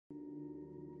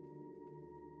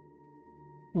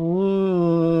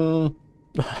Mm,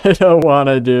 I don't want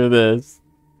to do this.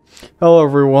 Hello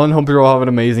everyone, hope you're all having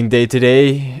an amazing day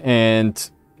today, and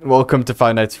welcome to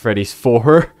Five Nights at Freddy's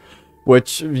 4,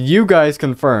 which you guys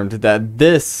confirmed that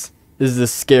this is the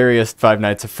scariest Five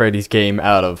Nights at Freddy's game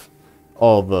out of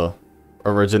all the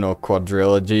original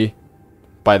quadrilogy.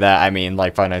 By that I mean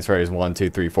like Five Nights at Freddy's 1, 2,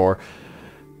 3, 4.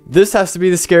 This has to be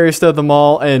the scariest of them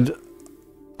all, and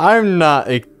I'm not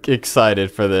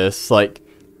excited for this. Like,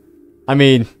 I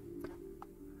mean,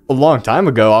 a long time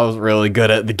ago, I was really good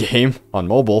at the game on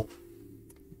mobile.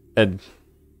 And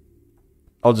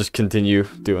I'll just continue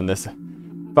doing this.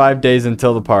 5 days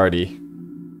until the party.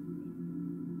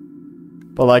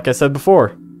 But like I said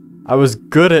before, I was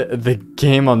good at the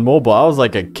game on mobile. I was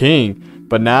like a king.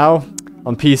 But now,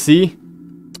 on PC,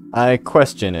 I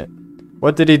question it.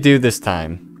 What did he do this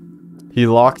time? He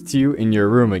locked you in your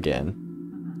room again.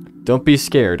 Don't be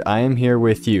scared. I am here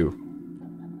with you.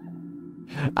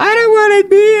 I don't want to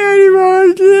be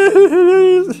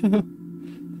anymore.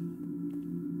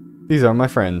 These are my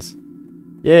friends.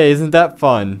 Yeah, isn't that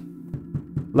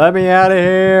fun? Let me out of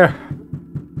here.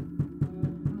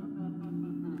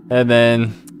 And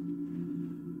then,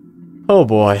 oh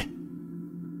boy,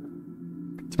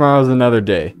 tomorrow's another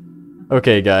day.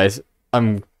 Okay, guys,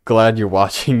 I'm glad you're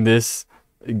watching this.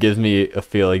 It gives me a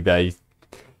feeling that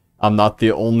I'm not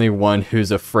the only one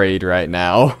who's afraid right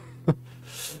now.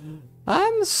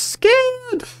 I'm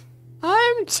scared.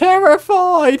 I'm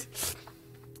terrified.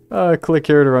 Click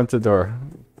here to run to the door.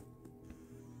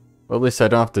 Well, at least I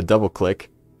don't have to double click.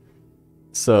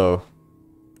 So.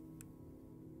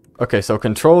 Okay, so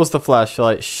control is the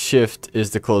flashlight, shift is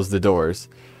to close the doors.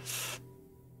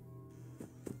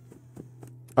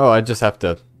 Oh, I just have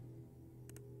to.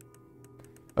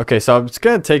 Okay, so it's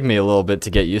gonna take me a little bit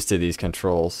to get used to these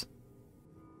controls.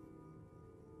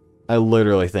 I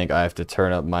literally think I have to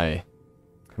turn up my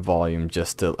volume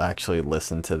just to actually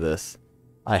listen to this.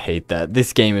 I hate that.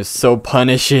 This game is so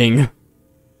punishing.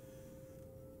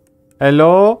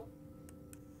 Hello?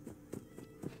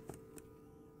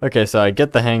 Okay, so I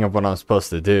get the hang of what I'm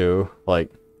supposed to do. Like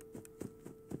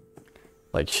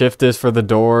shift is for the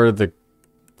door, the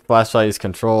flashlight is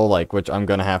control, like, which I'm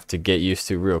gonna have to get used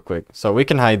to real quick. So we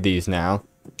can hide these now.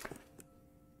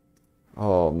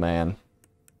 Oh, man.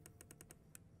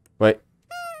 Wait.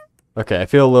 Okay, I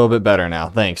feel a little bit better now.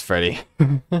 Thanks, Freddy.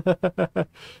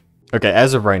 Okay,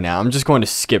 as of right now, I'm just going to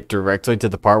skip directly to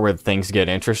the part where things get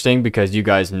interesting, because you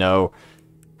guys know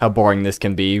how boring this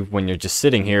can be when you're just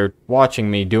sitting here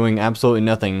watching me doing absolutely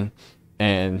nothing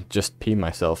and just pee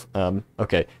myself.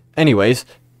 Okay. Anyways,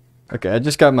 okay, I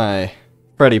just got my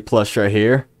Freddy plush right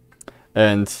here,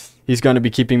 and he's going to be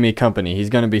keeping me company. He's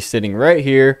going to be sitting right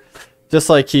here, just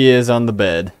like he is on the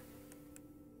bed.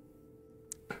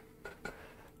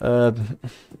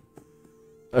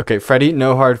 Okay, Freddy,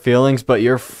 no hard feelings, but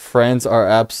your friends are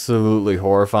absolutely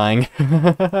horrifying.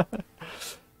 I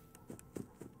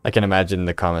can imagine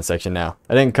the comment section now.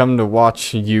 I didn't come to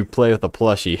watch you play with a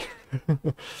plushie.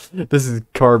 This is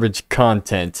garbage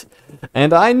content.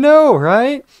 And I know,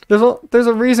 right? There's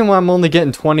a reason why I'm only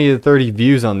getting 20 to 30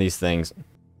 views on these things.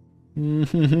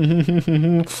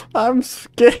 I'm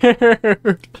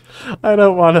scared. I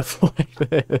don't want to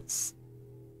play this.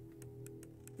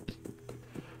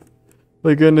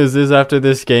 The good news is, after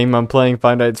this game, I'm playing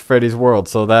Five Nights at Freddy's World,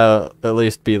 so that'll at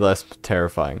least be less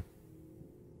terrifying.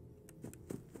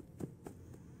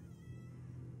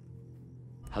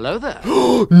 Hello there.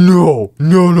 No! No,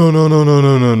 no, no, no, no,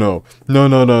 no, no, no. No,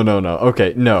 no, no, no, no.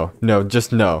 Okay, no, no,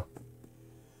 just no.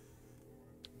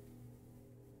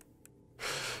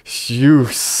 You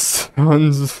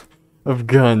sons of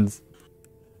guns.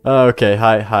 Okay,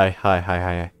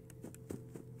 hi.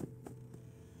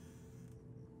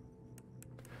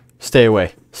 Stay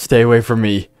away. Stay away from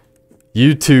me.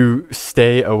 You two,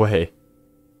 stay away.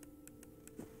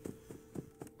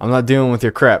 I'm not dealing with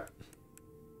your crap.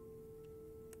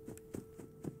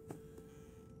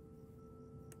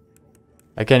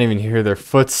 I can't even hear their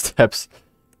footsteps.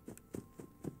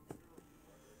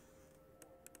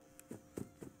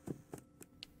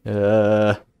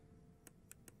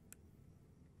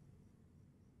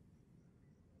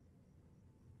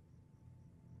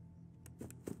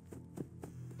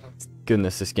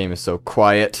 Goodness, this game is so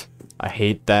quiet. I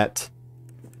hate that.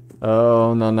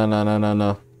 Oh, no, no, no, no, no,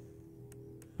 no.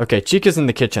 Okay, Chica's in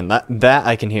the kitchen. That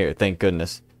I can hear, thank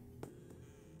goodness.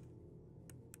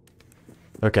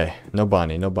 Okay, no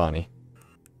Bonnie, no Bonnie.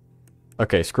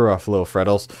 Okay, screw off, little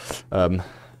Freddles.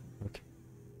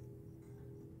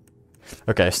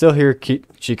 Okay, I still hear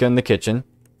Chica in the kitchen.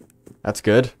 That's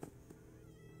good.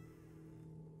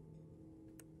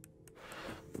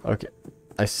 Okay.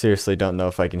 I seriously don't know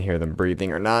if I can hear them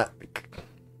breathing or not.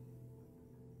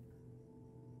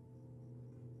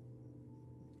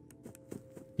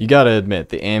 You gotta admit,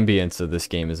 the ambience of this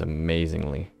game is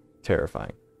amazingly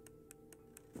terrifying.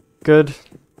 Good.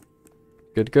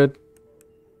 Good, good.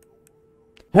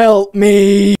 Help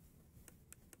me!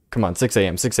 Come on, 6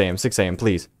 a.m., 6 a.m., 6 a.m.,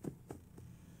 please.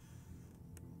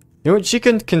 You know what? She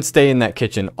can stay in that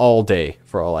kitchen all day,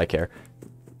 for all I care.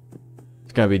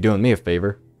 It's gonna be doing me a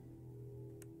favor.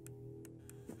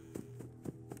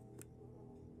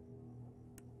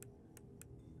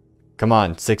 Come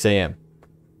on, 6 a.m.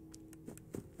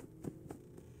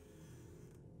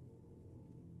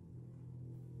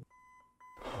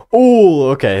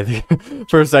 Oh, okay.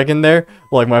 For a second there,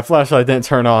 like my flashlight didn't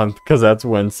turn on because that's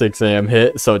when 6 a.m.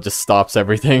 hit, so it just stops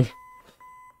everything.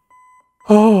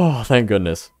 Oh, thank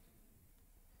goodness.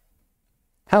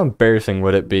 How embarrassing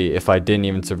would it be if I didn't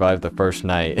even survive the first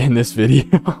night in this video?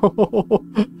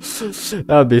 That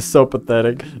would be so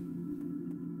pathetic.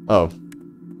 Oh,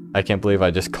 I can't believe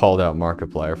I just called out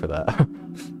Markiplier for that.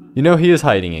 You know he is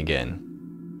hiding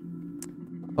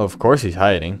again. Of course he's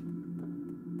hiding.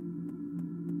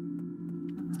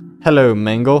 Hello,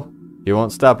 Mangle. You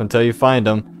won't stop until you find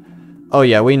him. Oh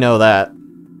yeah, we know that.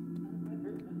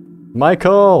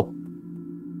 Michael!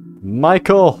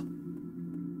 Michael!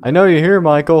 I know you're here,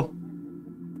 Michael.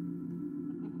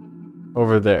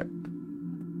 Over there.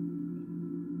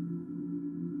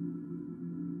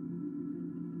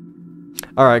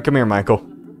 Alright, come here, Michael.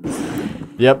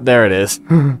 Yep, there it is.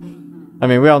 I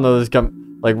mean, we all know this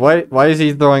like, why is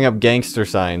he throwing up gangster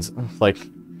signs? Like,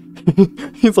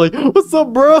 he's like, what's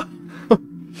up, bro?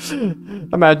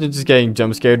 Imagine just getting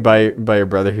jump scared by your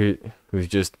brother who's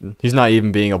just, he's not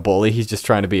even being a bully, he's just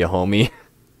trying to be a homie.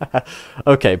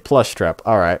 Okay, plush trap.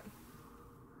 Alright.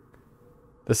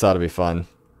 This ought to be fun.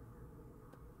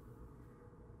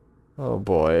 Oh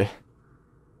boy.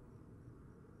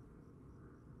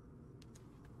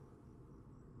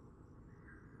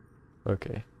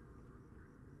 Okay.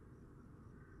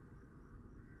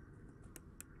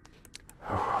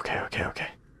 Oh, okay.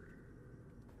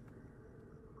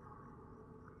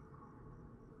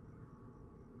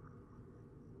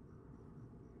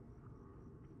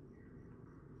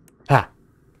 Ha!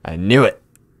 I knew it!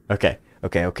 Okay.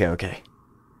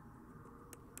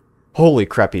 Holy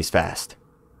crap, he's fast.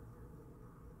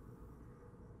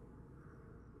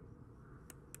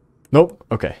 Nope.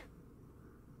 Okay.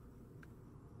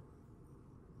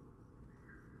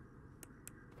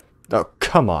 Oh,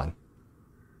 come on.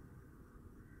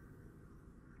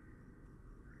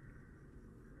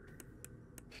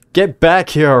 Get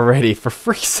back here already, for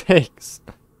freak's sakes.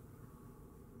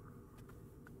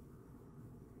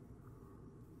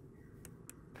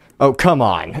 Oh, come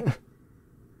on.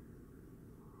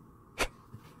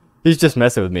 He's just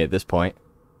messing with me at this point.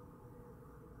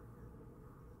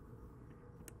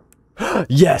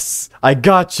 Yes! I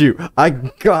got you! I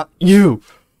got you!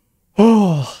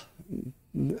 Oh,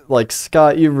 like,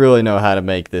 Scott, you really know how to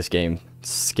make this game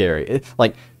scary.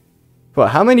 Like, well,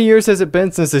 how many years has it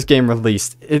been since this game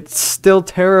released? It's still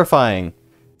terrifying.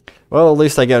 Well, at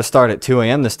least I gotta start at 2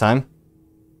 a.m. this time.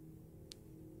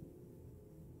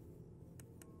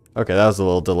 Okay, that was a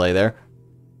little delay there.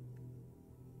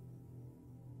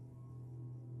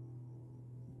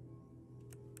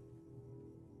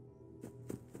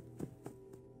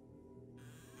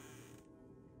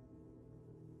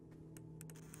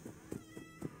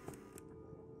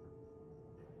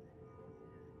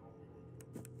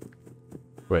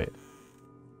 Wait.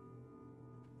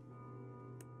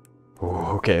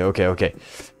 Oh, okay.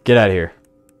 Get out of here.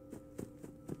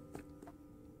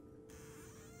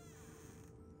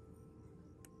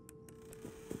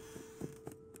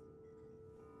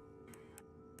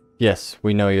 Yes,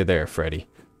 we know you're there, Freddy.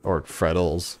 Or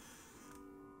Freddles.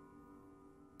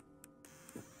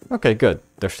 Okay, good.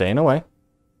 They're staying away.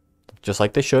 Just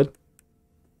like they should.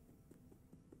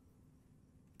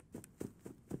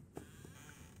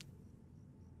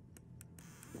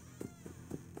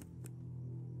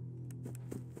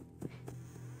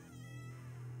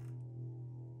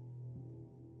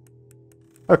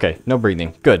 Okay, no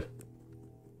breathing. Good.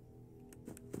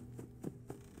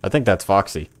 I think that's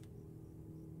Foxy.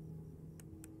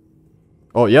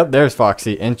 Oh, yep, there's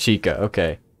Foxy and Chica.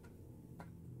 Okay.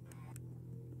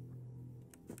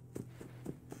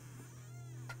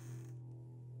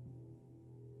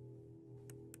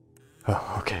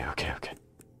 Oh, okay.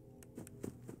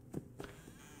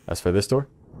 As for this door?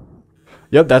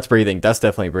 Yep, that's breathing. That's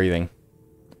definitely breathing.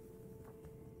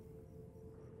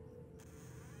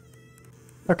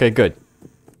 Okay, good.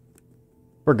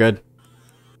 We're good.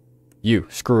 You,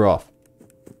 screw off.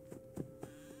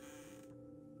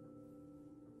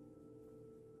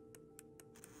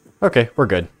 Okay, we're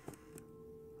good.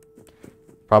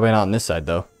 Probably not on this side,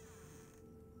 though.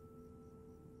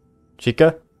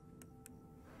 Chica?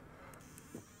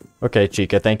 Okay,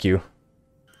 Chica, thank you.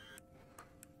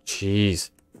 Jeez.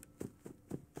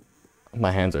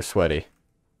 My hands are sweaty.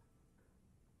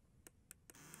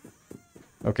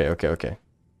 Okay, okay, okay.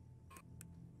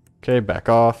 Okay, back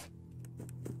off.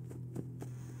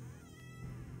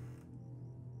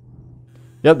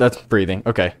 Yep, that's breathing.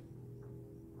 Okay.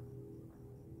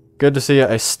 Good to see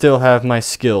I still have my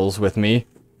skills with me,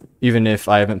 even if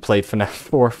I haven't played FNAF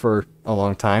 4 for a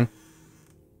long time.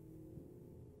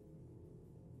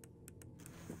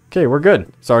 Okay, we're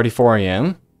good. It's already 4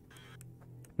 a.m.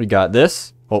 We got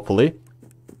this, hopefully.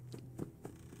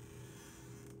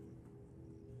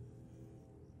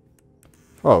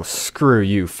 Oh, screw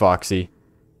you, Foxy.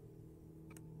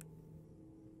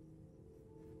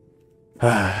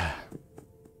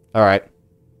 Alright.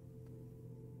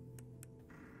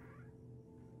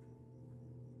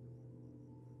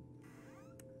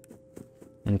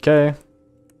 Okay.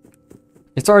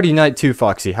 It's already night 2,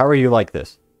 Foxy. How are you like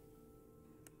this?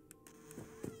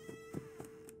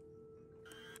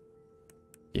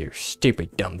 You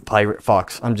stupid dumb pirate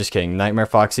fox. I'm just kidding. Nightmare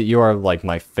Foxy, you are like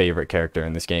my favorite character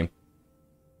in this game.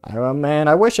 Oh man,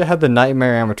 I wish I had the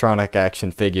Nightmare animatronic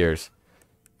action figures.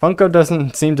 Funko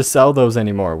doesn't seem to sell those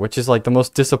anymore, which is like the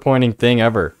most disappointing thing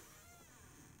ever.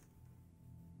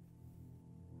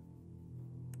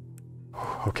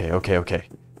 Okay, okay, okay.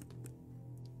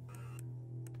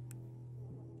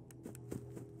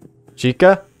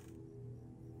 Chica?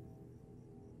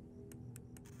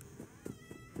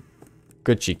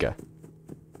 Good Chica.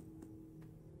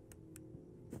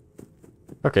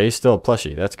 Okay, he's still a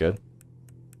plushie. That's good.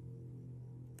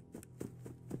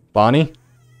 Bonnie?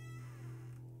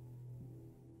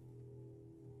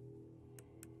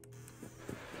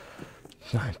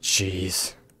 Oh,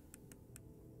 jeez.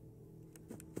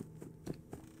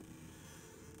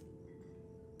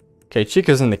 Okay,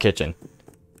 Chica's in the kitchen.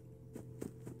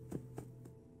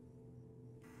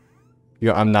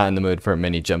 I'm not in the mood for a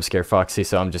mini jump scare, Foxy,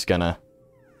 so I'm just gonna...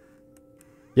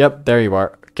 Yep, there you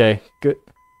are. Okay, good.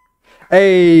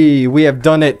 Hey, we have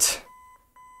done it!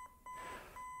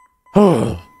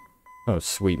 Oh,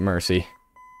 sweet mercy.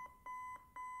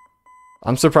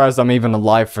 I'm surprised I'm even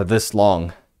alive for this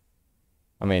long.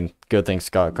 I mean, good thing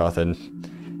Scott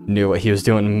Cawthon knew what he was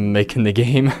doing making the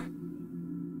game.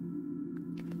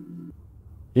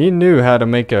 He knew how to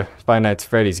make a Five Nights at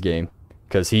Freddy's game.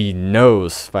 Because he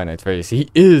knows Five Nights at Freddy's. He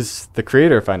is the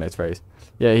creator of Five Nights at Freddy's.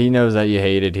 Yeah, he knows that you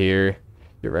hate it here.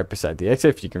 You're right beside the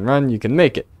exit. If you can run, you can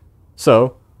make it.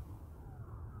 So,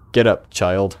 get up,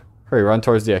 child. Hurry, run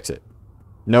towards the exit.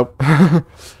 Nope.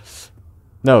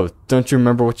 No, don't you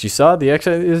remember what you saw? The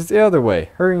exit is the other way.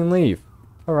 Hurry and leave.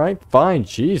 Alright, fine.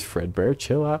 Jeez, Fredbear,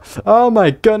 chill out. Oh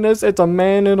my goodness, it's a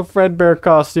man in a Fredbear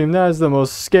costume. That is the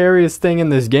most scariest thing in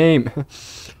this game.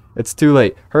 It's too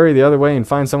late. Hurry the other way and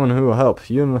find someone who will help.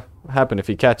 You know what happen if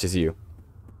he catches you.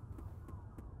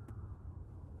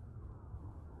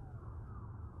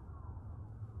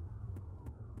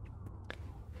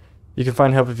 You can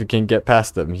find help if you can get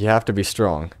past them. You have to be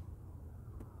strong.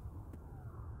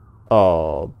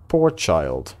 Oh, poor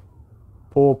child.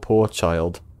 Poor, poor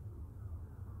child.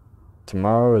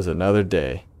 Tomorrow is another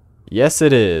day. Yes,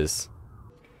 it is.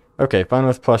 Okay, fine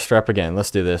with plush strap again.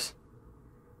 Let's do this.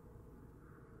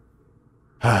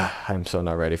 I'm so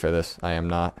not ready for this. I am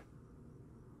not.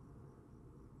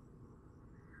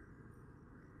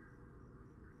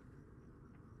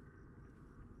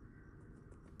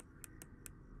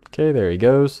 Okay, there he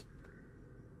goes.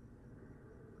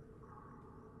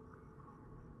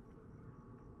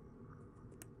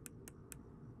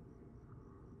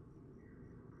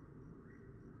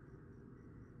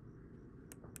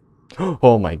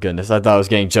 Oh my goodness, I thought I was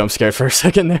getting jump scared for a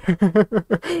second there.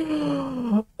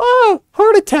 Oh,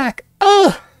 heart attack.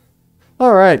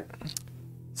 Alright.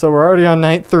 So we're already on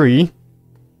night 3.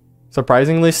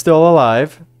 Surprisingly still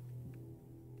alive.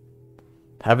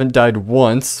 Haven't died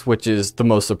once, which is the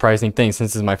most surprising thing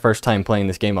since this is my first time playing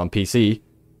this game on PC.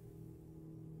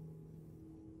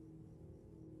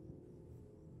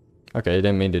 Okay, I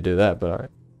didn't mean to do that, but alright.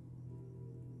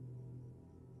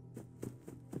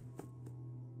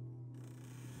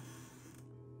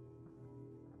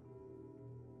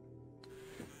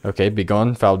 Okay, be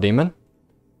gone, foul demon.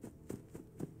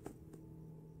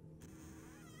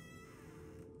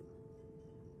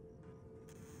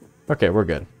 Okay, we're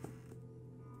good.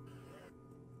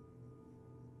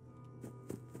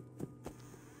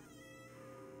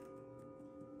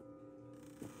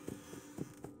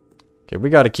 Okay,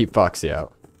 we gotta keep Foxy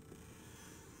out.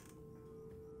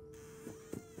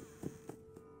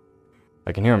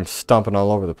 I can hear him stomping all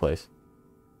over the place.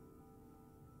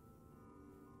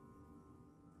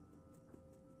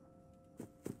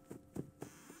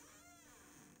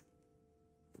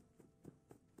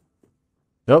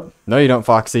 Nope. No, you don't,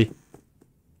 Foxy.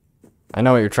 I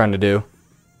know what you're trying to do.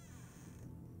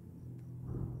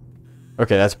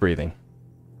 Okay, that's breathing.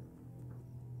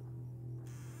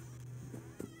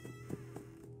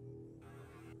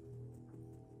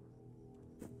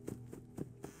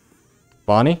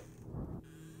 Bonnie?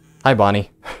 Hi, Bonnie.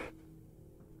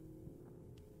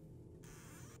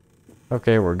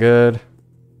 Okay, we're good.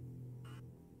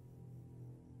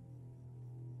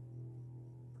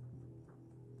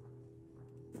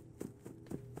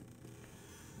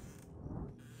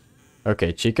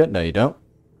 Okay, Chica. No, you don't.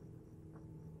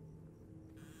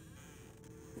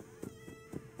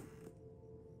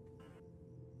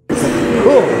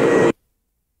 Cool.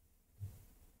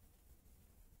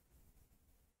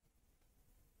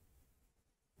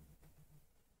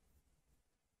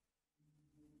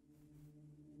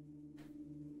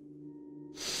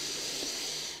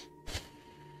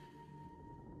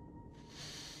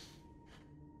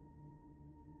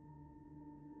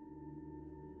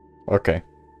 Okay.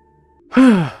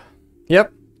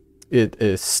 Yep. It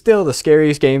is still the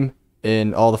scariest game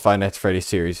in all the Five Nights at Freddy's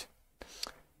series.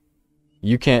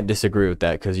 You can't disagree with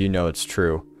that because you know it's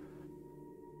true.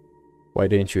 Why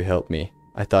didn't you help me?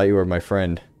 I thought you were my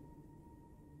friend.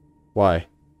 Why?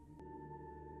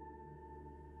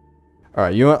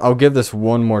 Alright, you know what? I'll give this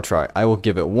one more try. I will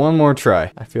give it one more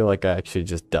try. I feel like I actually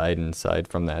just died inside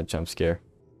from that jump scare.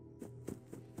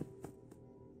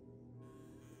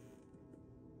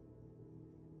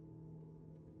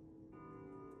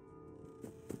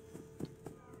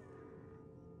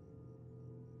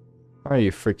 Are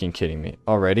you freaking kidding me?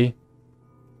 Already?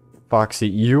 Foxy,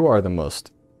 you are the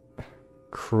most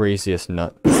craziest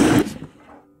nut.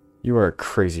 You are a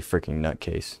crazy freaking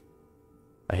nutcase.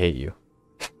 I hate you.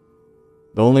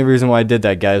 The only reason why I did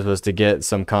that, guys, was to get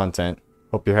some content.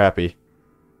 Hope you're happy.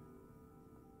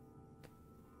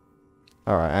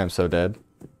 Alright, I am so dead.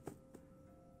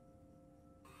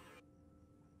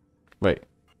 Wait.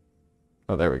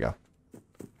 Oh, there we go.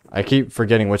 I keep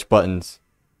forgetting which buttons.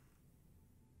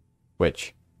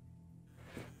 Which?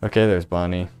 Okay, there's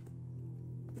Bonnie.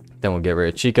 Then we'll get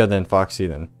rid of Chica, then Foxy,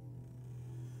 then...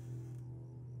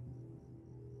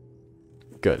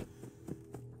 Good.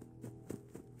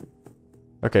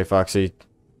 Okay, Foxy.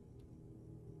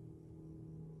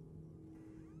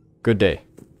 Good day.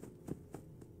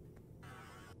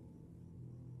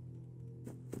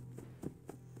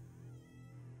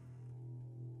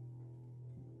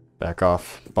 Back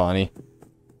off, Bonnie.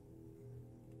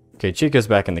 Okay, Chica's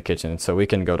back in the kitchen, so we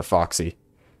can go to Foxy.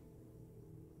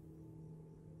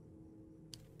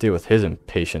 Deal with his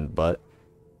impatient butt.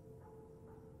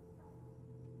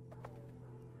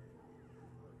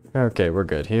 Okay, we're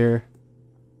good here.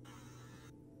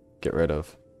 Get rid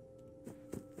of.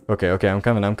 Okay, okay, I'm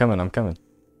coming.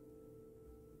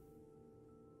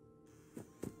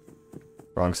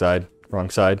 Wrong side,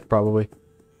 probably.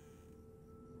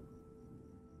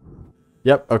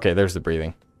 Yep, okay, there's the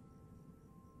breathing.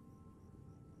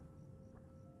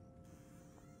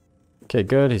 Okay,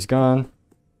 good, he's gone.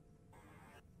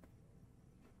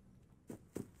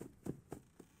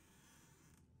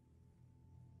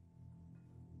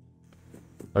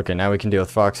 Okay, now we can deal with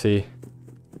Foxy.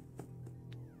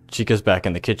 Chica's back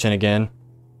in the kitchen again.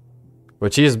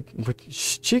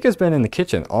 Chica's been in the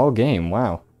kitchen all game,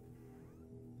 wow.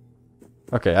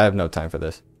 Okay, I have no time for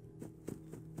this.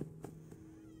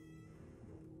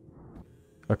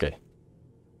 Okay.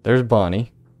 There's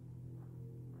Bonnie.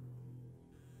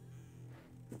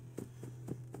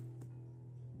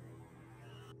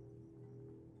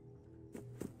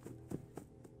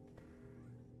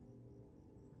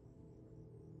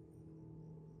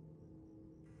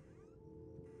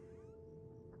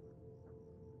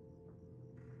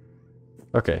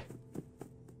 Okay.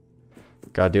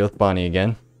 Gotta deal with Bonnie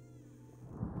again.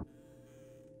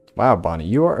 Wow, Bonnie,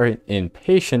 you are an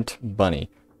impatient bunny.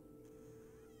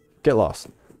 Get lost.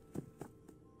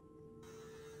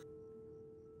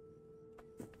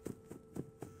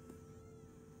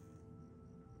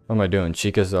 What am I doing?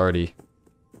 Chica's already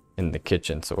in the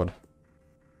kitchen, so what?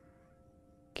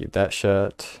 Keep that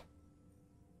shut.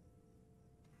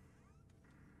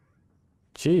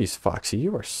 Jeez, Foxy,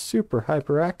 you are super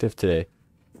hyperactive today.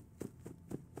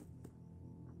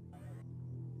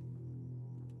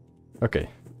 Okay,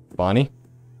 Bonnie.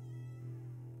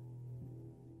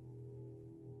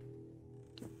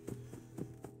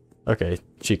 Okay,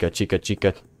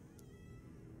 Chica.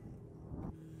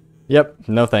 Yep,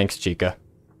 no thanks, Chica.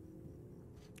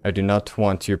 I do not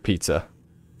want your pizza.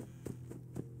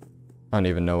 I don't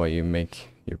even know what you make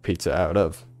your pizza out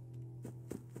of.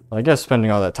 Well, I guess spending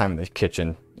all that time in the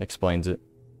kitchen explains it.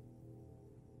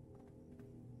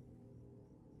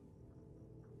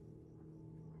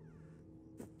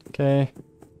 Okay.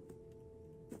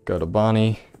 Go to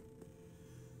Bonnie.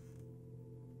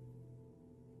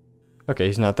 Okay,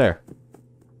 he's not there.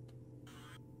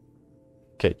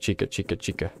 Okay, Chica, Chica,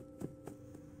 Chica.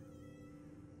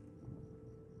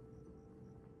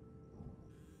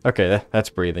 Okay, that's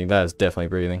breathing. That is definitely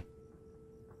breathing.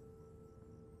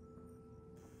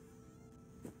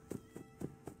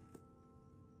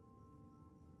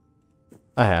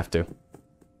 I have to.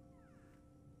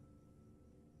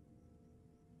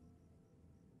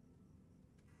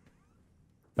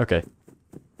 Okay.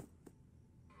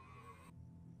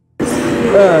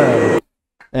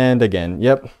 And again,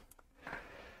 yep.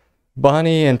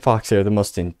 Bonnie and Foxy are the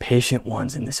most impatient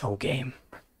ones in this whole game.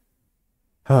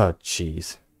 Oh,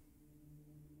 jeez.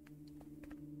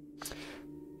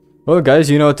 Well, guys,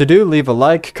 you know what to do. Leave a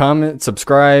like, comment,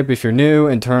 subscribe if you're new,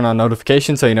 and turn on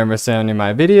notifications so you never miss any of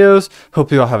my videos.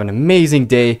 Hope you all have an amazing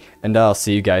day, and I'll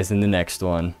see you guys in the next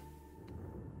one.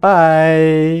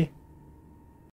 Bye!